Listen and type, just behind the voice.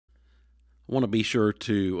I want to be sure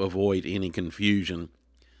to avoid any confusion.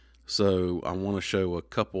 So I want to show a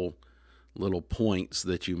couple little points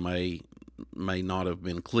that you may not have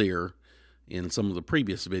been clear in some of the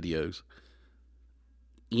previous videos.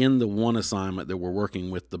 In the one assignment that we're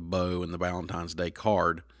working with the bow and the Valentine's Day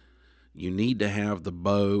card, you need to have the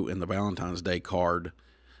bow and the Valentine's Day card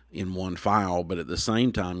in one file, but at the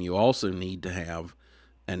same time you also need to have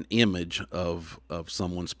an image of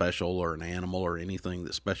someone special or an animal or anything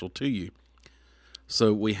that's special to you.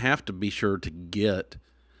 So we have to be sure to get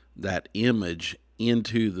that image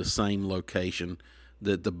into the same location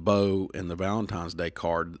that the bow and the Valentine's Day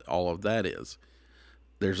card, all of that is.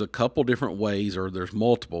 There's a couple different ways, or there's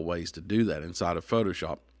multiple ways to do that inside of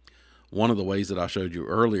Photoshop. One of the ways that I showed you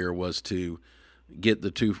earlier was to get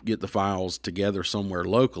the files together somewhere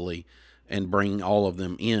locally and bring all of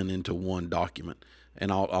them into one document. And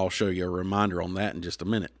I'll show you a reminder on that in just a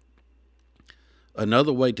minute.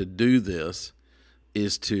 Another way to do this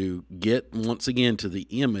is to get, once again, to the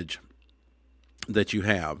image that you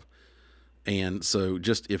have. And so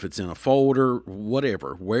just if it's in a folder,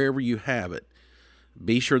 whatever, wherever you have it,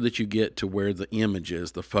 be sure that you get to where the image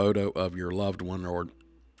is, the photo of your loved one or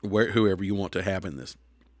whoever you want to have in this.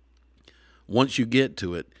 Once you get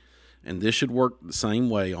to it, and this should work the same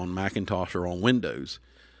way on Macintosh or on Windows,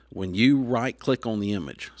 when you right-click on the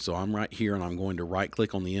image, so I'm right here and I'm going to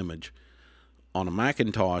right-click on the image. On a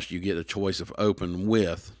Macintosh, you get a choice of Open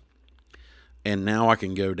With, and now I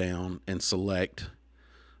can go down and select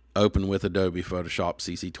Open with Adobe Photoshop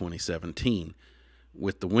CC 2017.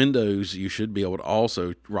 With the Windows, you should be able to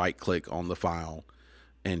also right-click on the file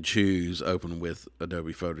and choose Open with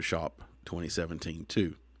Adobe Photoshop 2017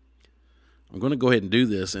 too. I'm going to go ahead and do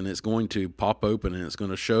this, and it's going to pop open, and it's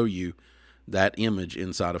going to show you that image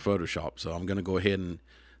inside of Photoshop. So I'm going to go ahead and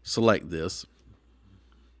select this.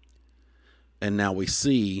 And now we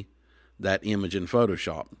see that image in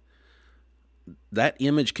Photoshop. That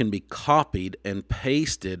image can be copied and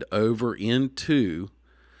pasted over into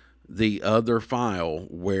the other file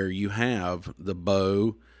where you have the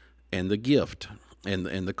bow and the gift and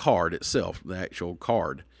the card itself, the actual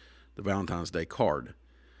card, the Valentine's Day card.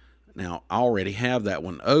 Now, I already have that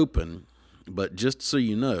one open, but just so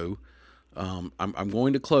you know, I'm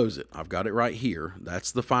going to close it. I've got it right here.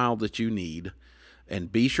 That's the file that you need. And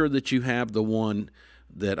be sure that you have the one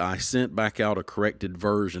that I sent back out, a corrected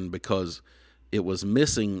version, because it was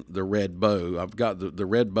missing the red bow. I've got the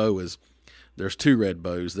red bow there's two red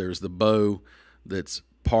bows. There's the bow that's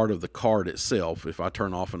part of the card itself. If I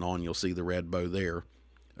turn off and on, you'll see the red bow there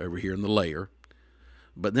over here in the layer.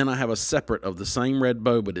 But then I have a separate of the same red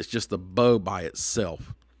bow, but it's just the bow by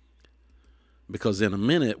itself. Because in a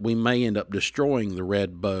minute, we may end up destroying the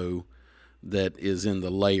red bow that is in the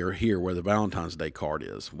layer here where the Valentine's Day card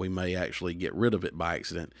is. We may actually get rid of it by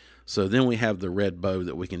accident. So then we have the red bow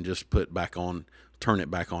that we can just put back on, turn it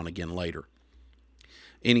back on again later.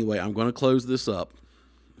 Anyway, I'm going to close this up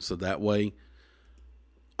so that way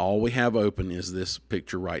all we have open is this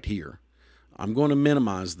picture right here. I'm going to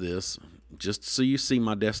minimize this just so you see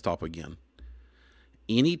my desktop again.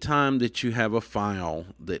 Anytime that you have a file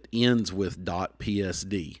that ends with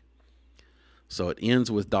 .psd, so it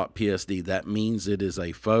ends with .psd, that means it is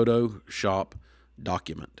a Photoshop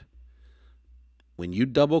document. When you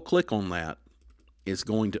double click on that, it's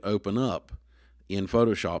going to open up in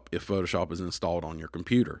Photoshop if Photoshop is installed on your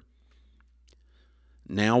computer.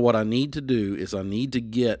 Now what I need to do is I need to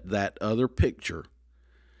get that other picture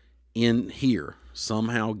in here,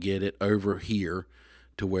 somehow get it over here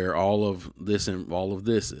to where all of this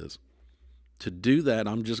is. To do that,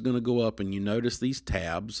 I'm just going to go up, and you notice these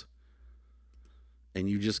tabs, and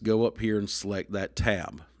you just go up here and select that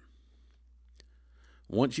tab.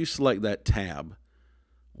 Once you select that tab,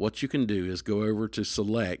 what you can do is go over to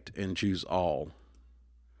Select and choose All.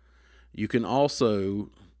 You can also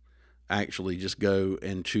actually just go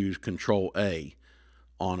and choose Control A.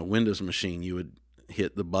 On a Windows machine, you would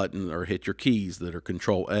hit the button or hit your keys that are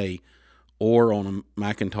Control A, or on a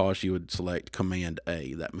Macintosh, you would select Command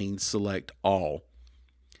A. That means select all.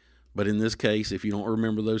 But in this case, if you don't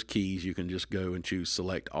remember those keys, you can just go and choose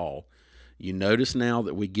Select All. You notice now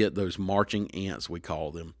that we get those marching ants, we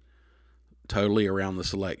call them, totally around the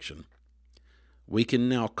selection. We can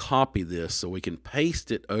now copy this so we can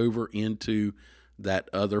paste it over into that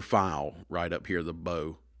other file right up here, the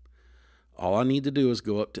bow. All I need to do is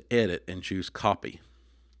go up to Edit and choose Copy.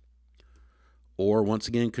 Or once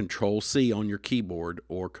again, Control C on your keyboard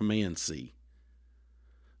or Command C.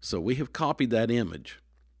 So we have copied that image.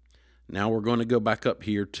 Now we're going to go back up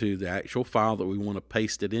here to the actual file that we want to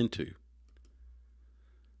paste it into.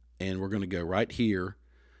 And we're going to go right here.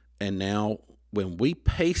 And now when we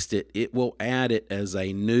paste it, it will add it as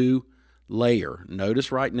a new layer.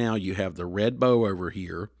 Notice right now you have the red bow over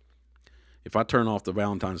here. If I turn off the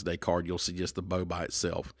Valentine's Day card, you'll see just the bow by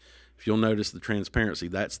itself. If you'll notice the transparency,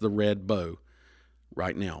 that's the red bow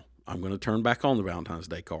right now. I'm going to turn back on the Valentine's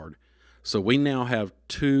Day card. So we now have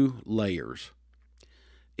 2 layers.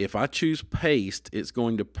 If I choose paste, it's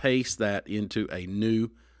going to paste that into a new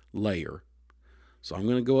layer. So I'm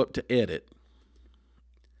going to go up to edit,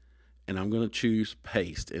 and I'm going to choose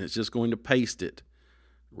paste, and it's just going to paste it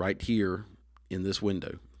right here in this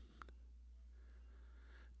window.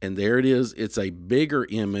 And there it is. It's a bigger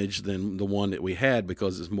image than the one that we had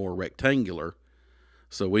because it's more rectangular.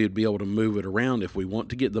 So we would be able to move it around. If we want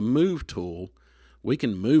to get the move tool, we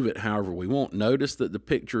can move it however we want. Notice that the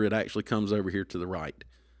picture, it actually comes over here to the right.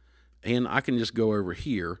 And I can just go over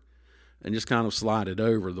here and just kind of slide it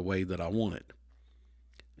over the way that I want it.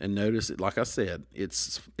 And notice it, like I said,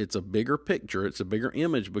 it's a bigger picture. It's a bigger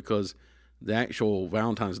image because the actual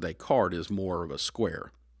Valentine's Day card is more of a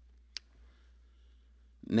square.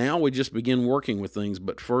 Now we just begin working with things,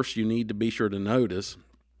 but first you need to be sure to notice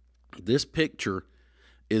this picture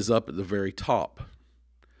is up at the very top.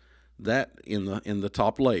 That in the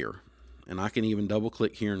top layer. And I can even double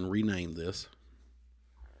click here and rename this.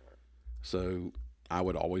 So I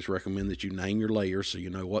would always recommend that you name your layers so you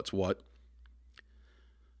know what's what.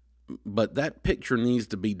 But that picture needs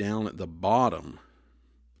to be down at the bottom.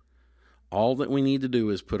 All that we need to do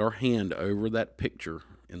is put our hand over that picture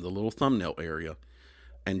in the little thumbnail area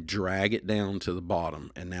and drag it down to the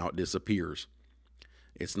bottom, and now it disappears.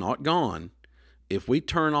 It's not gone. If we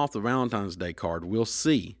turn off the Valentine's Day card, we'll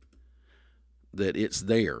see that it's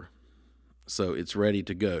there. So it's ready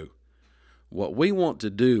to go. What we want to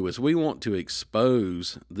do is we want to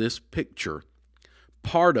expose this picture,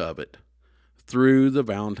 part of it, through the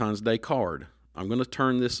Valentine's Day card. I'm going to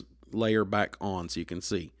turn this layer back on so you can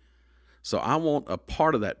see. So I want a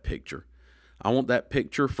part of that picture. I want that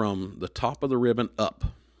picture from the top of the ribbon up.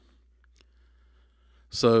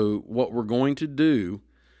 So what we're going to do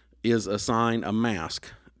is assign a mask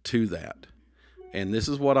to that. And this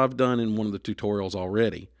is what I've done in one of the tutorials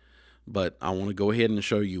already. But I want to go ahead and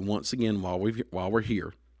show you once again while we're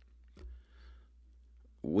here.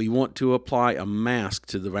 We want to apply a mask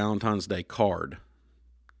to the Valentine's Day card.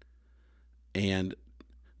 And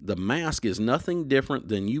the mask is nothing different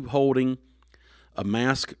than you holding a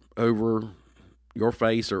mask over your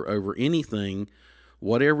face or over anything.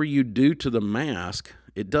 Whatever you do to the mask,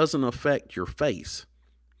 it doesn't affect your face.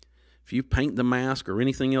 If you paint the mask or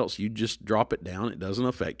anything else, you just drop it down. It doesn't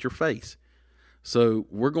affect your face. So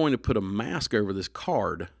we're going to put a mask over this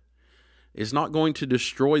card. It's not going to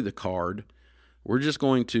destroy the card. We're just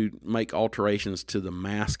going to make alterations to the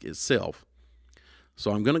mask itself.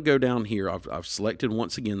 So I'm going to go down here. I've selected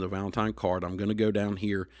once again the Valentine card. I'm going to go down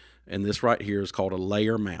here, and this right here is called a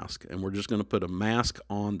layer mask. And we're just going to put a mask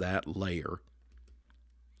on that layer.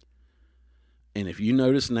 And if you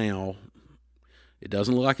notice now, it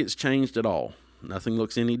doesn't look like it's changed at all. Nothing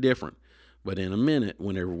looks any different. But in a minute,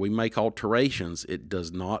 whenever we make alterations, it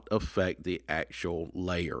does not affect the actual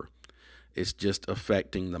layer. It's just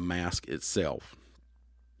affecting the mask itself.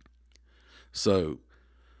 So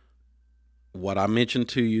what I mentioned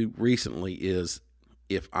to you recently is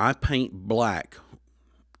if I paint black,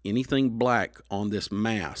 anything black on this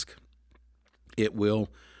mask, it will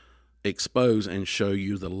expose and show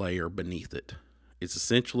you the layer beneath it. It's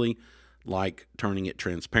essentially like turning it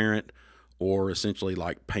transparent, or essentially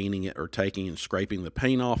like painting it or taking and scraping the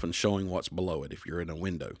paint off and showing what's below it if you're in a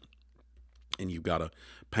window. And you've got a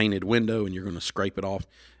painted window and you're going to scrape it off.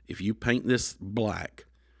 If you paint this black,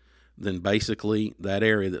 then basically that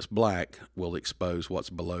area that's black will expose what's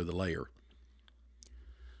below the layer.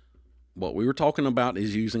 What we were talking about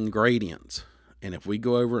is using gradients. And if we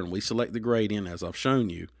go over and we select the gradient, as I've shown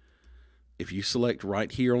you, if you select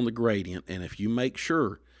right here on the gradient, and if you make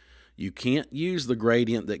sure you can't use the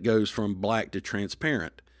gradient that goes from black to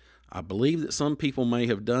transparent. I believe that some people may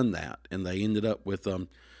have done that, and they ended up with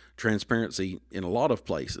transparency in a lot of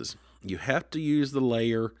places. You have to use the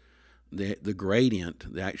layer, the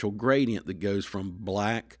gradient, the actual gradient that goes from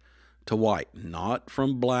black to white, not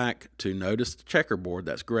from black to, notice the checkerboard,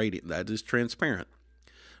 that's gradient, that is transparent.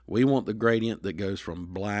 We want the gradient that goes from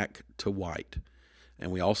black to white.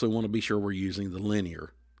 And we also want to be sure we're using the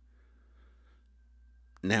linear.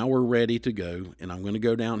 Now we're ready to go, and I'm going to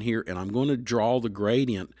go down here and I'm going to draw the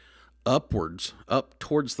gradient upwards, up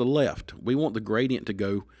towards the left. We want the gradient to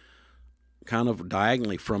go kind of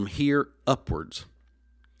diagonally from here upwards.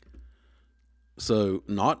 So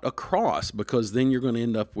not across, because then you're going to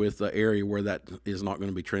end up with an area where that is not going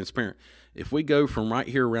to be transparent. If we go from right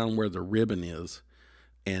here around where the ribbon is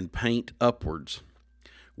and paint upwards,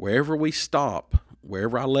 wherever we stop,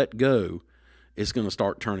 wherever I let go, it's going to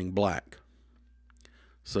start turning black.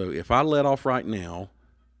 So if I let off right now,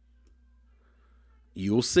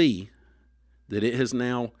 you'll see that it has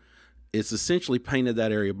now, it's essentially painted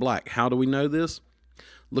that area black. How do we know this?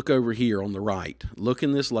 Look over here on the right. Look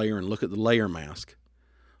in this layer and look at the layer mask.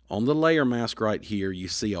 On the layer mask right here, you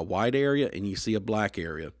see a white area and you see a black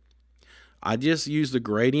area. I just used the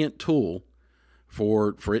gradient tool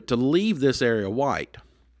for it to leave this area white,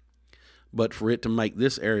 but for it to make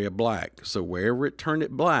this area black. So wherever it turned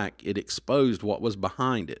it black, it exposed what was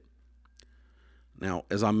behind it. Now,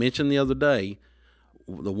 as I mentioned the other day,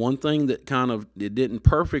 the one thing that it didn't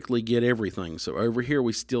perfectly get everything. So over here,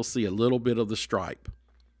 we still see a little bit of the stripe.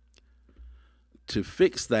 To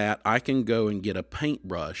fix that, I can go and get a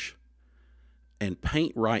paintbrush and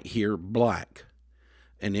paint right here black,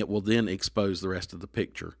 and it will then expose the rest of the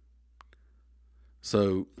picture.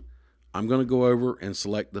 So I'm going to go over and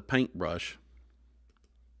select the paintbrush,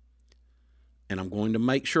 and I'm going to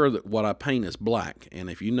make sure that what I paint is black. And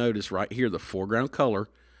if you notice right here, the foreground color,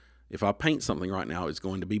 if I paint something right now, it's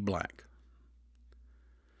going to be black.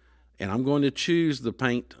 And I'm going to choose the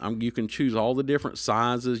paint. You can choose all the different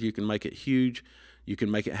sizes. You can make it huge. You can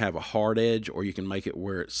make it have a hard edge, or you can make it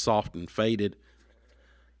where it's soft and faded.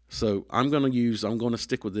 So I'm going to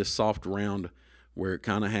stick with this soft round where it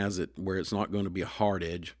kind of has it, where it's not going to be a hard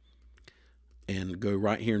edge. And go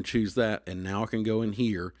right here and choose that. And now I can go in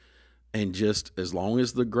here and just, as long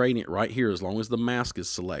as the gradient right here, as long as the mask is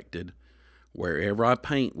selected, wherever I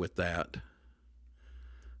paint with that,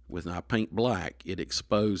 when I paint black, it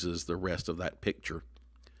exposes the rest of that picture.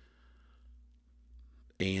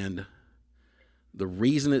 And the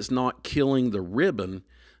reason it's not killing the ribbon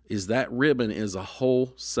is that ribbon is a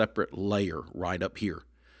whole separate layer right up here.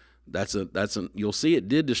 You'll see it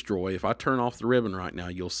did destroy. If I turn off the ribbon right now,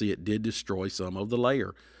 you'll see it did destroy some of the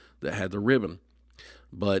layer that had the ribbon.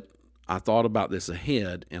 But I thought about this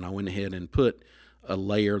ahead, and I went ahead and put a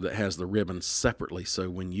layer that has the ribbon separately. So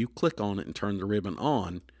when you click on it and turn the ribbon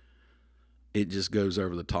on, it just goes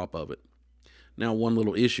over the top of it. Now, one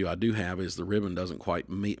little issue I do have is the ribbon doesn't quite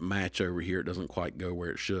match over here. It doesn't quite go where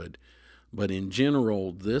it should. But in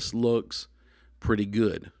general, this looks pretty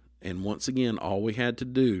good. And once again, all we had to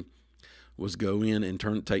do was go in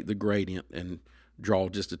and take the gradient and draw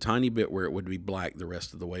just a tiny bit where it would be black the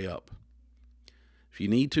rest of the way up. If you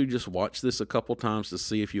need to, just watch this a couple times to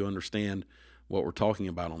see if you understand what we're talking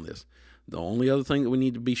about on this. The only other thing that we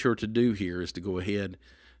need to be sure to do here is to go ahead,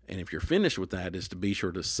 and if you're finished with that, is to be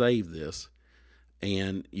sure to save this.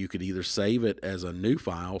 And you could either save it as a new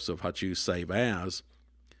file. So if I choose Save As,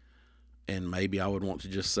 and maybe I would want to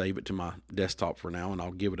just save it to my desktop for now, and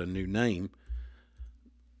I'll give it a new name.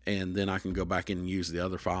 And then I can go back and use the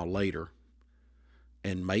other file later.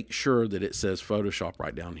 And make sure that it says Photoshop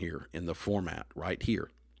right down here in the format right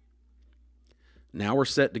here. Now we're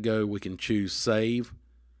set to go. We can choose Save.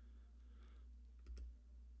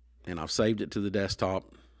 And I've saved it to the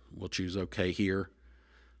desktop. We'll choose OK here.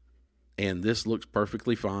 And this looks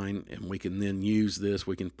perfectly fine, and we can then use this.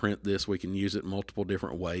 We can print this. We can use it multiple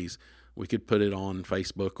different ways. We could put it on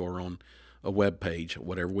Facebook or on a web page,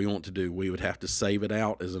 whatever we want to do. We would have to save it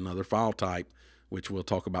out as another file type, which we'll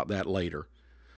talk about that later.